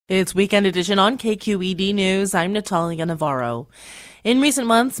It's Weekend Edition on KQED News. I'm Natalia Navarro. In recent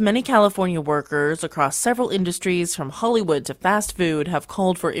months, many California workers across several industries, from Hollywood to fast food, have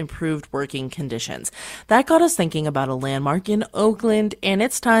called for improved working conditions. That got us thinking about a landmark in Oakland and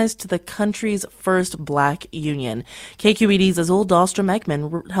its ties to the country's first black union. KQED's Azul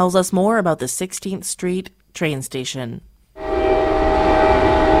Dahlstrom-Ekman tells us more about the 16th Street train station.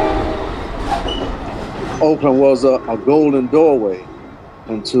 Oakland was a golden doorway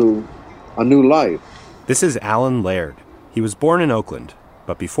into a new life. This is Alan Laird. He was born in Oakland,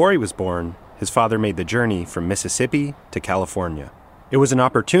 but before he was born, his father made the journey from Mississippi to California. It was an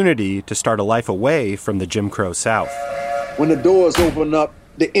opportunity to start a life away from the Jim Crow South. When the doors opened up,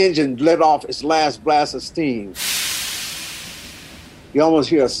 the engine let off its last blast of steam. You almost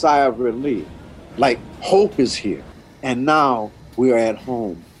hear a sigh of relief, like hope is here. And now we are at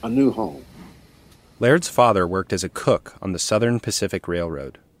home, a new home. Laird's father worked as a cook on the Southern Pacific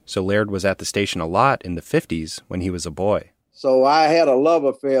Railroad, so Laird was at the station a lot in the 50s when he was a boy. So I had a love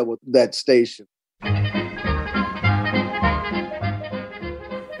affair with that station.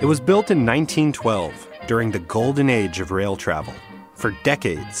 It was built in 1912, during the golden age of rail travel. For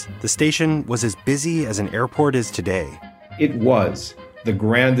decades, the station was as busy as an airport is today. It was the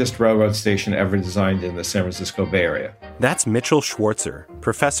grandest railroad station ever designed in the San Francisco Bay Area. That's Mitchell Schwartzer,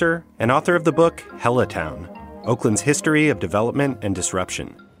 professor and author of the book Hellatown, Oakland's History of Development and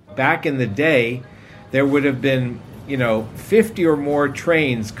Disruption. Back in the day, there would have been, 50 or more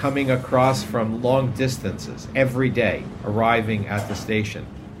trains coming across from long distances every day, arriving at the station.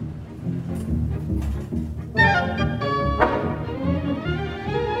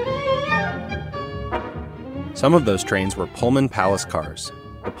 Some of those trains were Pullman Palace cars.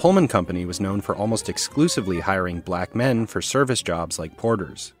 The Pullman Company was known for almost exclusively hiring black men for service jobs like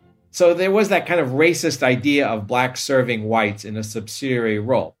porters. So there was that kind of racist idea of blacks serving whites in a subsidiary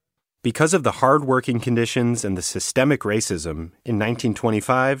role. Because of the hard working conditions and the systemic racism, in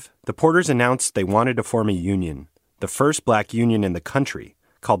 1925, the porters announced they wanted to form a union, the first black union in the country,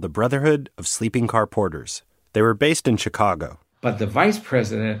 called the Brotherhood of Sleeping Car Porters. They were based in Chicago. But the vice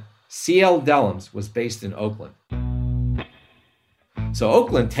president, C.L. Dellums, was based in Oakland. So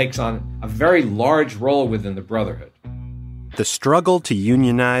Oakland takes on a very large role within the Brotherhood. The struggle to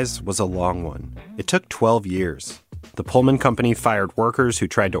unionize was a long one. It took 12 years. The Pullman Company fired workers who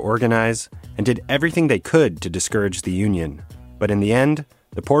tried to organize and did everything they could to discourage the union. But in the end,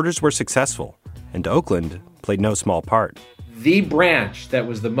 the porters were successful, and Oakland played no small part. The branch that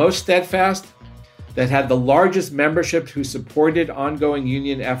was the most steadfast, that had the largest membership who supported ongoing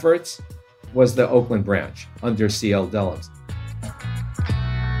union efforts, was the Oakland branch under C.L. Dellums.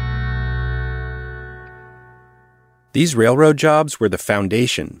 These railroad jobs were the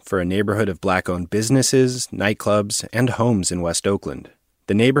foundation for a neighborhood of black-owned businesses, nightclubs, and homes in West Oakland.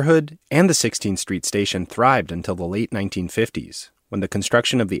 The neighborhood and the 16th Street station thrived until the late 1950s, when the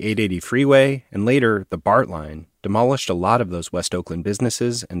construction of the 880 freeway and later the BART line demolished a lot of those West Oakland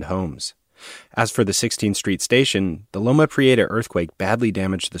businesses and homes. As for the 16th Street station, the Loma Prieta earthquake badly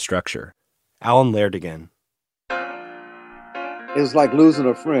damaged the structure. Alan Laird again. It's like losing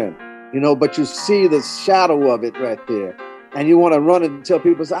a friend. But you see the shadow of it right there. And you want to run and tell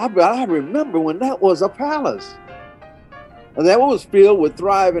people, I remember when that was a palace. And that was filled with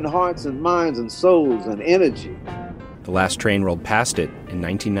thriving hearts and minds and souls and energy. The last train rolled past it in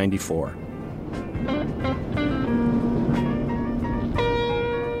 1994.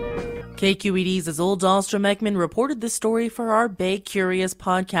 KQED's Azul Dahlstrom-Ekman reported this story for our Bay Curious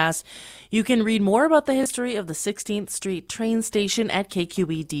podcast. You can read more about the history of the 16th Street train station at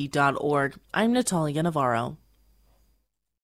kqed.org. I'm Natalia Navarro.